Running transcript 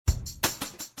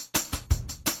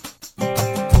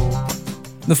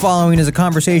The following is a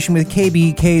conversation with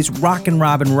KBEK's Rockin'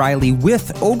 Robin Riley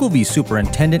with Ogilvie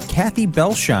Superintendent Kathy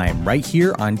Belsheim right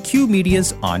here on Q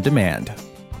Media's On Demand.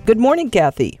 Good morning,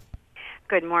 Kathy.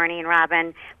 Good morning,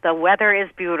 Robin. The weather is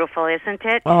beautiful, isn't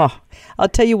it? Oh, I'll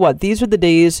tell you what, these are the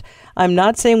days. I'm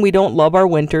not saying we don't love our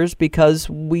winters because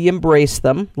we embrace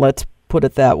them. Let's put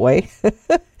it that way.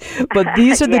 But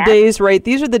these are the days, right?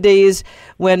 These are the days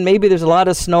when maybe there's a lot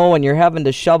of snow and you're having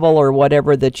to shovel or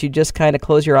whatever, that you just kind of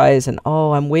close your eyes and,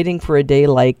 oh, I'm waiting for a day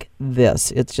like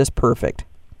this. It's just perfect.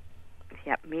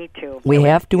 Yep, me too. We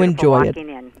have to enjoy it.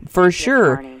 For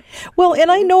sure. Well, and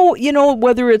I know,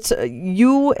 whether it's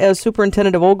you as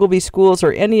superintendent of Ogilvie schools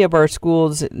or any of our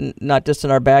schools, not just in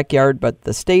our backyard, but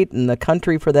the state and the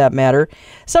country for that matter,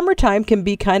 summertime can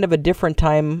be kind of a different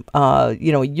time.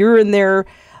 You're in there,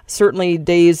 certainly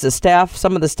days,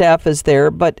 some of the staff is there,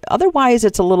 but otherwise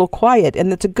it's a little quiet,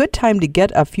 and it's a good time to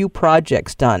get a few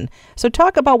projects done. So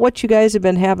talk about what you guys have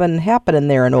been having happening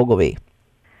there in Ogilvie.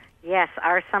 Yes,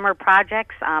 our summer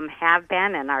projects have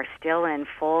been and are still in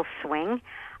full swing.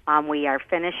 We are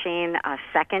finishing a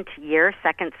second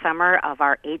summer of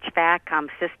our HVAC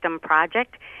system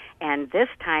project, and this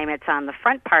time it's on the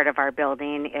front part of our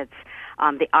building. It's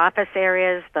the office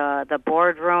areas, the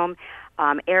boardroom,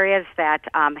 areas that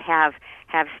have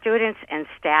students and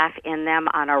staff in them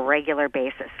on a regular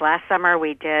basis. Last summer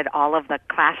we did all of the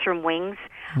classroom wings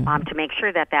to make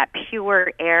sure that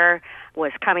pure air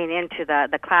was coming into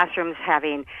the classrooms,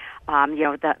 having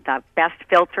the best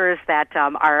filters that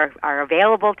are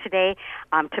available today,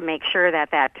 to make sure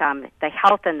that the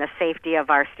health and the safety of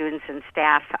our students and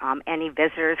staff, any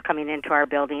visitors coming into our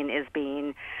building, is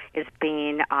being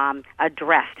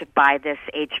addressed by this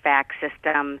HVAC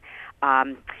system.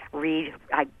 I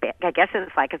guess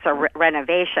it's a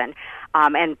renovation,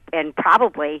 and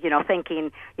probably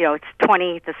thinking it's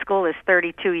the school is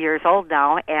 32 years old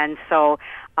now, and so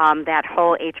that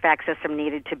whole HVAC system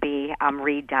needed to be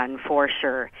redone for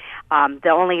sure.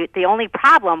 The only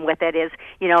problem with it is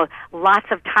lots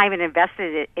of time is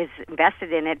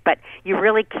invested in it, but you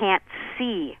really can't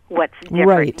see what's different.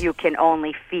 Right. You can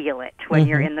only feel it when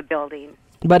you're in the building.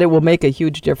 But it will make a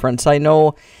huge difference. I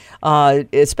know,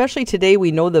 especially today,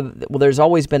 we know there's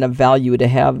always been a value to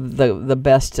have the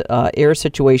best air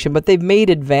situation, but they've made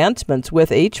advancements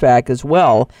with HVAC as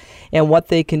well and what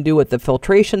they can do with the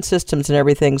filtration systems and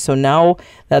everything. So now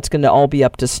that's going to all be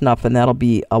up to snuff, and that'll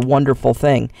be a wonderful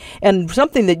thing. And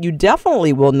something that you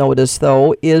definitely will notice,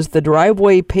 though, is the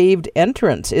driveway paved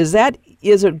entrance. Is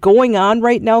it going on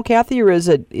right now, Kathy, or is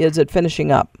it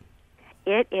finishing up?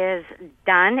 It is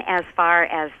done as far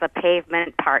as the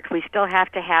pavement part. We still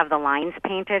have to have the lines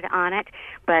painted on it,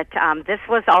 but this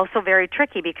was also very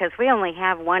tricky because we only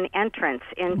have one entrance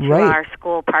into our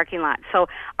school parking lot. So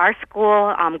our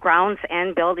school grounds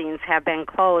and buildings have been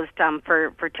closed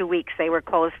for 2 weeks. They were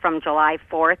closed from July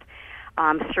 4th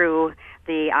through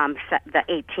the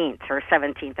 18th or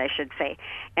 17th, I should say.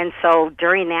 And so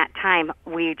during that time,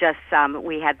 we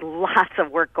had lots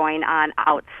of work going on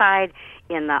outside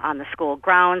on the school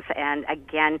grounds, and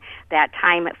again, that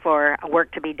time for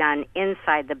work to be done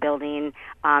inside the building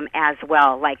as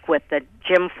well, like with the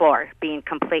gym floor being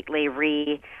completely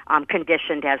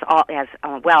conditioned as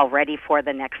well, ready for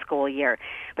the next school year.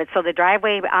 But so the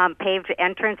driveway paved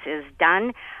entrance is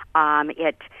done.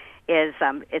 It's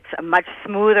a much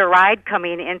smoother ride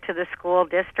coming into the school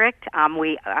district.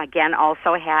 We again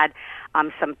also had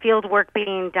some field work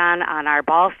being done on our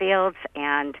ball fields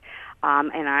and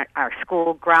in our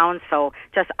school grounds. So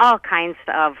just all kinds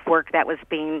of work that was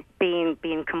being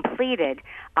completed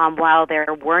while there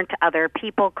weren't other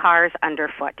people, cars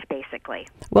underfoot, basically.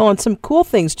 Well, and some cool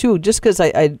things too, just because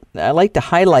I like to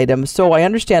highlight them. So I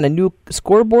understand a new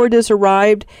scoreboard has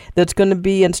arrived that's going to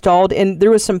be installed, and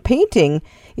there was some painting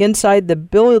inside the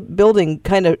building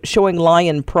kind of showing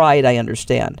Lion Pride, I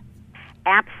understand.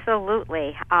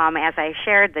 Absolutely. As I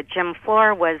shared, the gym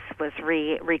floor was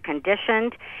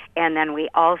reconditioned, and then we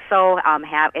also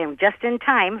have, and just in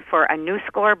time for a new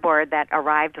scoreboard that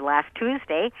arrived last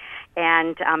Tuesday,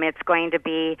 and it's going to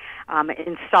be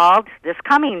installed this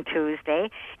coming Tuesday,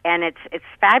 and it's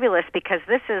fabulous because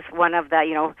this is one of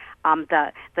the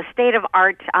the state of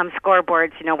art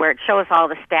scoreboards, where it shows all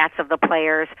the stats of the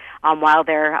players while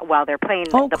they're playing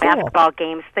the basketball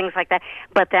games, things like that.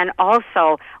 But then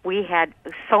also we had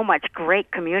so much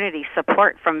great community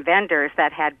support from vendors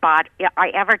that had bought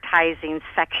advertising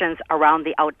sections around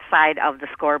the outside of the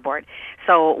scoreboard.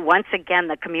 So once again,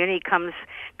 the community comes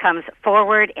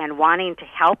forward and wanting to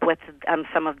help with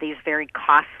some of these very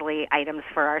costly items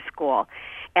for our school.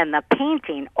 And the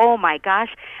painting, oh my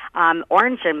gosh,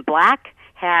 orange and black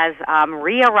has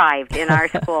re-arrived in our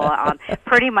school.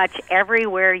 Pretty much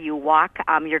everywhere you walk,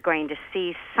 you're going to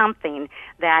see something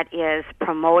that is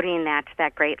promoting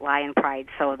that great Lion Pride.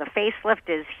 So the facelift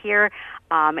is here,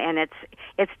 and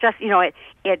it's just,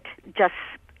 it just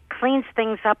cleans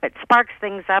things up, it sparks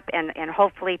things up, and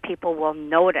hopefully people will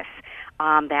notice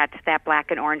that black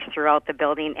and orange throughout the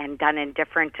building, and done in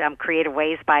different creative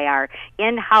ways by our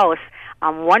in-house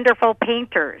wonderful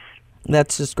painters.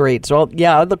 That's just great. So,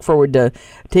 yeah, I look forward to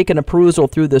taking a perusal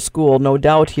through the school, no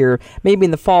doubt here. Maybe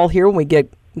in the fall here when we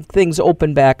get things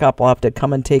open back up, we'll have to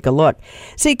come and take a look.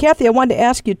 See, Kathy, I wanted to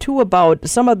ask you, too, about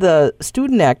some of the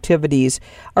student activities.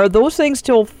 Are those things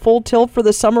still full tilt for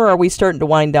the summer, or are we starting to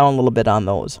wind down a little bit on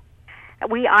those?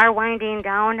 We are winding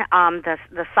down.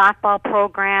 The softball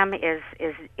program is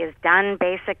done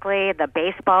basically. The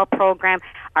baseball program,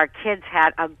 our kids had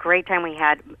a great time. We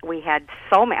had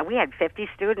so many. We had 50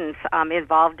 students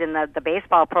involved in the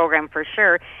baseball program for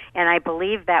sure, and I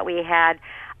believe that we had.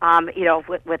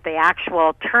 With the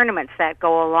actual tournaments that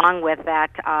go along with that,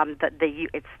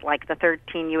 it's like the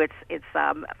 13U. It's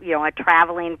a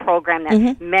traveling program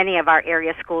that many of our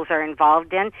area schools are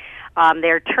involved in.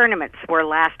 Their tournaments were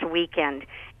last weekend,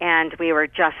 and we were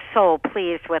just so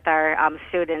pleased with our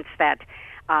students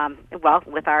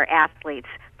with our athletes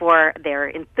for their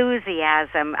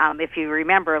enthusiasm. If you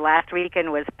remember, last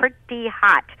weekend was pretty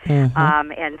hot,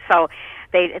 and so.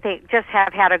 They just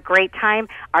have had a great time.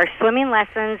 Our swimming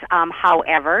lessons,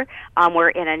 however, we're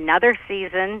in another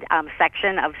season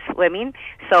section of swimming.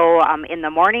 So in the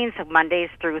mornings, Mondays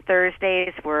through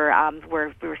Thursdays,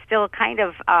 we're still kind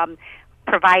of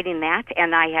providing that.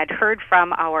 And I had heard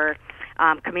from our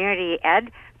community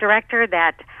ed director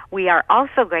that we are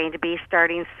also going to be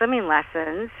starting swimming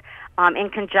lessons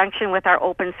in conjunction with our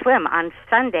open swim on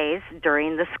Sundays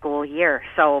during the school year.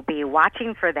 So be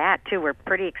watching for that, too. We're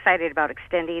pretty excited about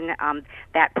extending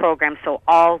that program so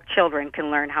all children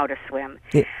can learn how to swim.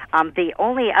 Yeah. The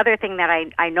only other thing that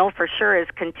I know for sure is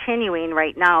continuing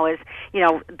right now is,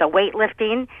 the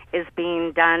weightlifting is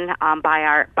being done by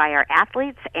our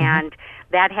athletes, and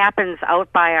that happens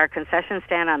out by our concession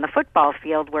stand on the football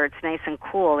field where it's nice and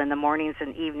cool in the mornings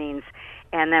and evenings.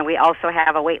 And then we also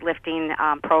have a weightlifting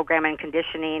program and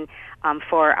conditioning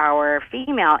for our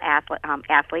female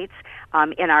athletes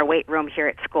in our weight room here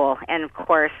at school. And, of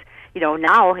course,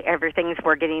 now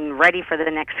we're getting ready for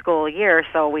the next school year,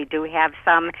 so we do have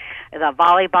the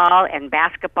volleyball and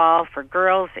basketball for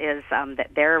girls is that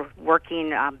they're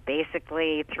working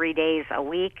basically 3 days a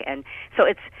week. And so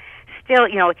it's still,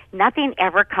 nothing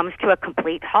ever comes to a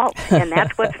complete halt, and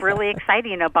that's what's really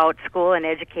exciting about school and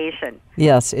education.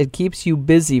 Yes, it keeps you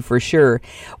busy for sure.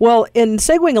 Well, in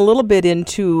segueing a little bit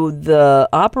into the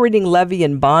operating levy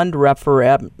and bond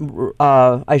referendum,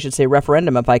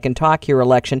 if I can talk here,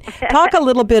 election, talk a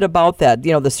little bit about that,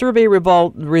 the survey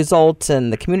results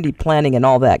and the community planning and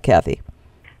all that, Kathy.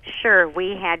 Sure.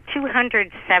 We had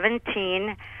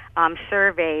 217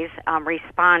 surveys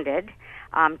responded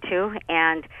to,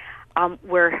 and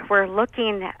we're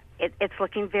looking. It's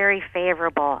looking very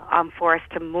favorable for us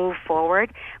to move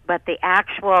forward, but the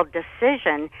actual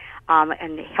decision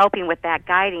and helping with that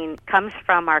guiding comes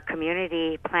from our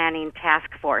community planning task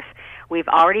force. We've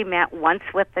already met once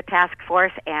with the task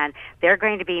force, and they're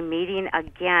going to be meeting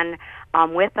again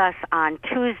with us on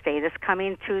Tuesday, this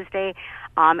coming Tuesday,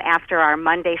 after our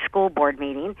Monday school board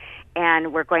meeting.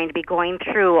 And we're going to be going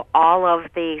through all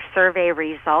of the survey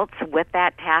results with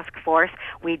that task force.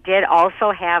 We did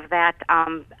also have that,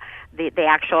 the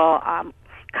actual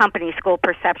company, School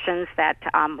Perceptions, that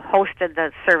hosted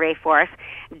the survey for us,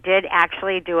 did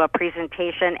actually do a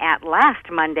presentation at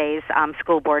last Monday's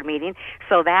school board meeting.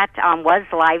 So that was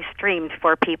live streamed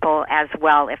for people as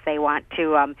well if they want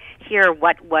to hear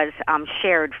what was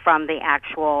shared from the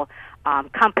actual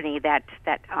company that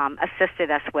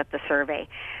assisted us with the survey.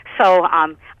 So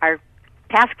our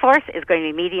task force is going to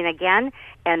be meeting again,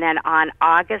 and then on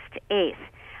August 8th,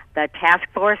 the task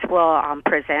force will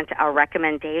present a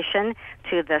recommendation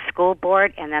to the school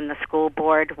board, and then the school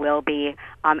board will be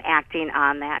acting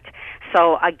on that.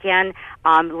 So again,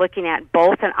 looking at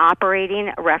both an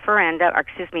operating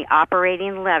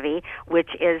operating levy,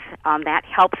 which is that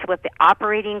helps with the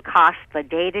operating costs, the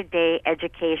day-to-day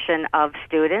education of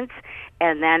students,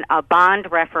 and then a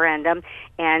bond referendum.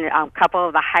 And a couple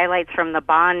of the highlights from the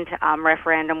bond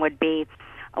referendum would be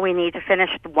we need to finish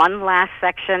one last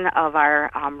section of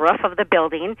our roof of the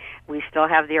building. We still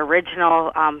have the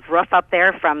original roof up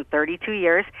there from 32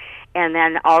 years. And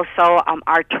then also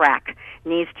our track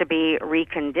needs to be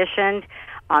reconditioned.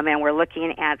 And we're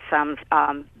looking at some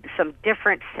some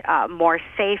different, more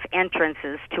safe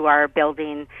entrances to our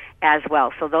building as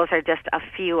well. So those are just a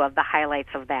few of the highlights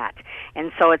of that.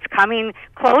 And so it's coming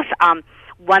close.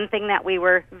 One thing that we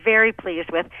were very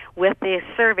pleased with the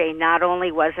survey, not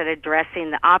only was it addressing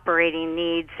the operating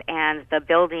needs and the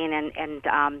building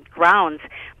and grounds,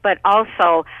 but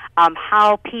also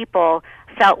how people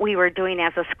felt we were doing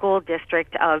as a school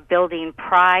district of building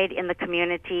pride in the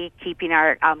community, keeping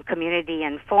our community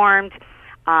informed,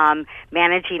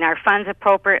 managing our funds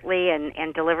appropriately,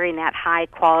 and delivering that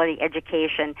high-quality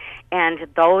education. And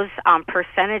those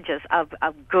percentages of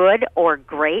good or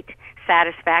great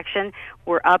satisfaction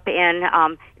were up in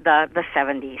the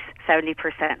 70s,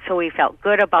 70%. So we felt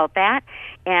good about that.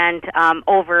 And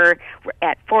over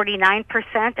at 49%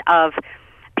 of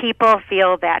people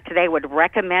feel that they would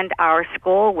recommend our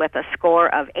school with a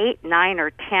score of 8, 9,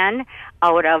 or 10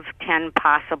 out of 10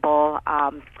 possible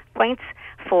points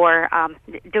for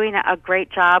doing a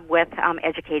great job with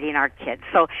educating our kids.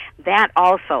 So that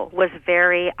also was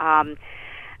very,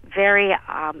 very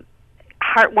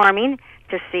heartwarming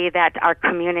to see that our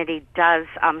community does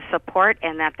support,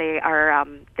 and that they are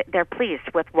they're pleased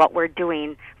with what we're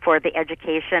doing for the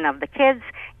education of the kids,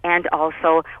 and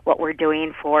also what we're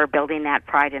doing for building that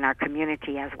pride in our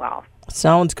community as well.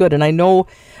 Sounds good. And I know,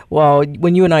 well,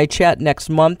 when you and I chat next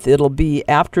month, it'll be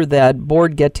after that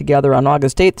board get-together on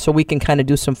August 8th, so we can kind of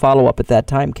do some follow-up at that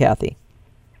time, Kathy.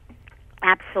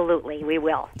 Absolutely, we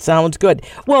will. Sounds good.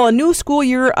 Well, a new school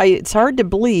year, it's hard to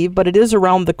believe, but it is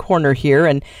around the corner here.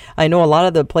 And I know a lot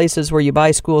of the places where you buy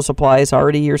school supplies,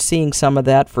 already you're seeing some of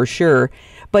that for sure.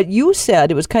 But you said,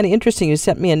 it was kind of interesting, you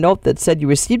sent me a note that said you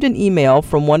received an email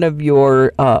from one of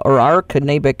your, or our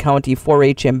Kanabec County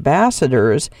 4-H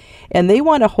ambassadors, and they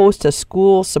want to host a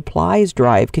school supplies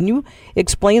drive. Can you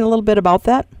explain a little bit about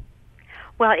that?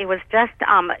 Well, it was just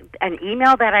an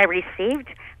email that I received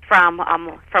from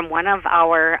one of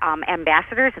our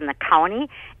ambassadors in the county,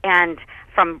 and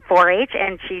from 4-H,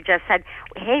 and she just said,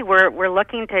 "Hey, we're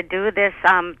looking to do this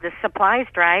supplies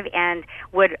drive, and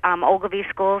would Ogilvie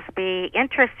schools be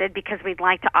interested, because we'd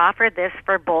like to offer this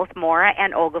for both Mora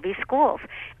and Ogilvie schools."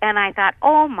 And I thought,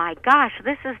 oh my gosh,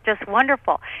 this is just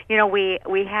wonderful. You know, we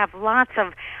have lots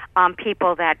of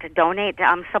people that donate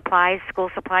supplies, school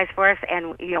supplies for us,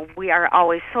 and you know, we are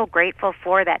always so grateful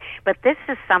for that. But this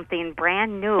is something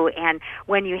brand new, and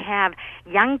when you have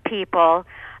young people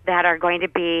that are going to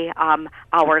be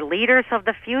our leaders of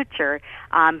the future,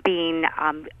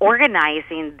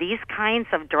 organizing these kinds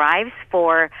of drives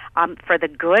for the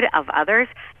good of others.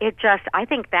 I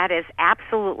think that is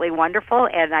absolutely wonderful,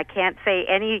 and I can't say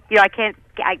any. You know,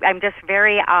 I'm just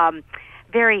very,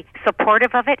 very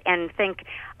supportive of it, and think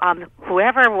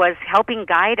whoever was helping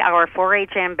guide our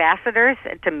 4-H ambassadors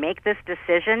to make this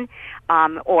decision,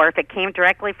 or if it came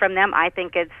directly from them, I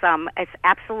think it's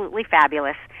absolutely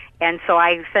fabulous. And so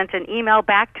I sent an email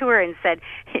back to her and said,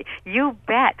 "You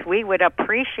bet, we would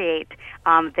appreciate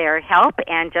their help,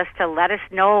 and just to let us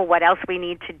know what else we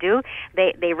need to do."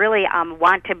 They really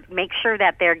want to make sure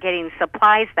that they're getting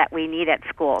supplies that we need at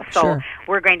school. So Sure.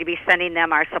 We're going to be sending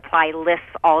them our supply lists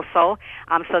also,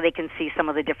 so they can see some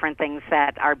of the different things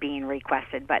that are being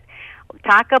requested. But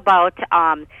talk about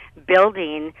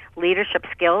building leadership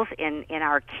skills in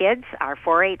our kids, our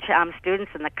 4-H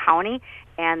students in the county,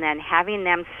 and then having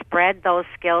them spread those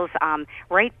skills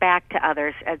right back to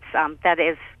others.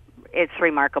 It's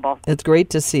remarkable. It's great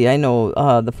to see. I know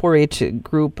the 4-H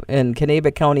group in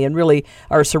Kanabec County, and really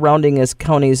our surrounding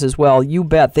counties as well, you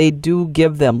bet they do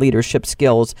give them leadership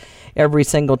skills every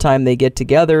single time they get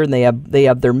together, and they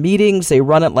have their meetings. They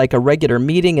run it like a regular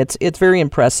meeting. It's very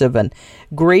impressive, and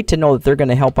great to know that they're going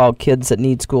to help out kids that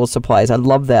need school supplies. I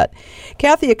love that.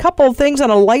 Kathy, a couple of things on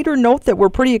a lighter note that we're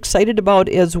pretty excited about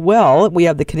as well. We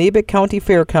have the Kanabec County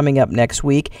Fair coming up next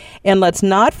week, and let's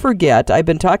not forget, I've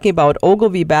been talking about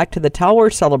Ogilvie Back to the Tower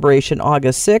celebration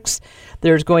August 6th.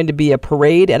 There's going to be a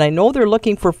parade, and I know they're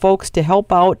looking for folks to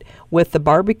help out with the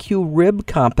barbecue rib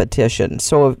competition.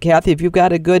 So, Kathy, if you've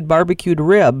got a good barbecued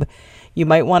rib, you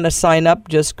might want to sign up.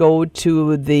 Just go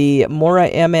to the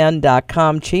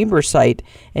moramn.com chamber site,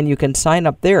 and you can sign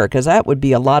up there, because that would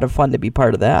be a lot of fun to be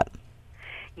part of that.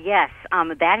 Yes,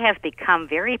 that has become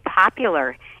very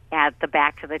popular at the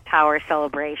Back to the Tower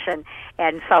celebration,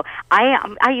 and so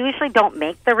I usually don't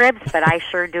make the ribs, but I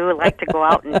sure do like to go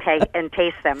out and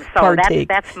taste them. So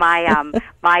that's my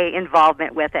my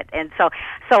involvement with it. And so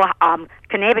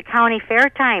Kanabec County Fair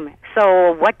time.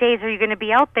 So what days are you going to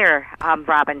be out there,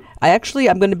 Robin? I'm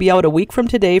going to be out a week from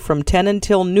today from 10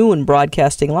 until noon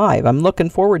broadcasting live. I'm looking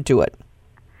forward to it.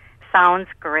 sounds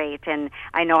great, and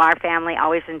I know our family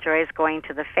always enjoys going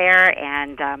to the fair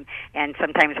and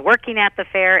sometimes working at the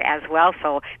fair as well.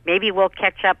 So maybe we'll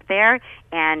catch up there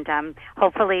and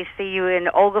hopefully see you in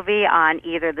Ogilvie on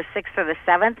either the 6th or the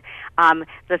 7th.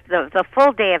 The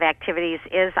full day of activities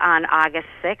is on August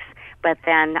 6th. But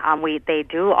then they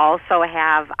do also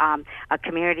have a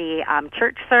community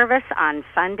church service on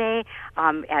Sunday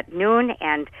at noon,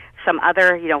 and some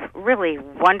other, really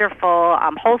wonderful,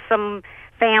 wholesome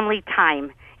family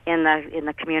time in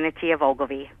the community of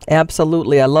Ogilvie.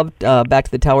 Absolutely. I loved Back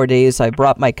to the Tower days. I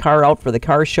brought my car out for the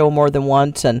car show more than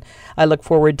once, and I look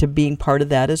forward to being part of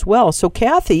that as well. So,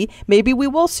 Kathy, maybe we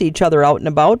will see each other out and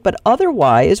about, but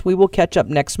otherwise, we will catch up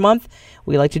next month.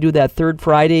 We like to do that third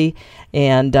Friday,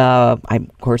 and I'm,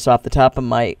 of course, off the top of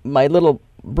my little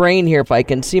brain here, if I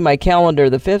can see my calendar,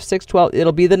 the 5th, 6th, 12th,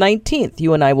 it'll be the 19th.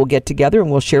 You and I will get together,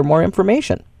 and we'll share more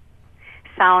information.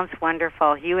 Sounds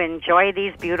wonderful. You enjoy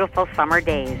these beautiful summer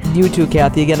days. You too,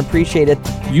 Kathy. Again, appreciate it.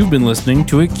 You've been listening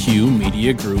to a Q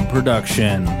Media Group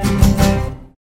production.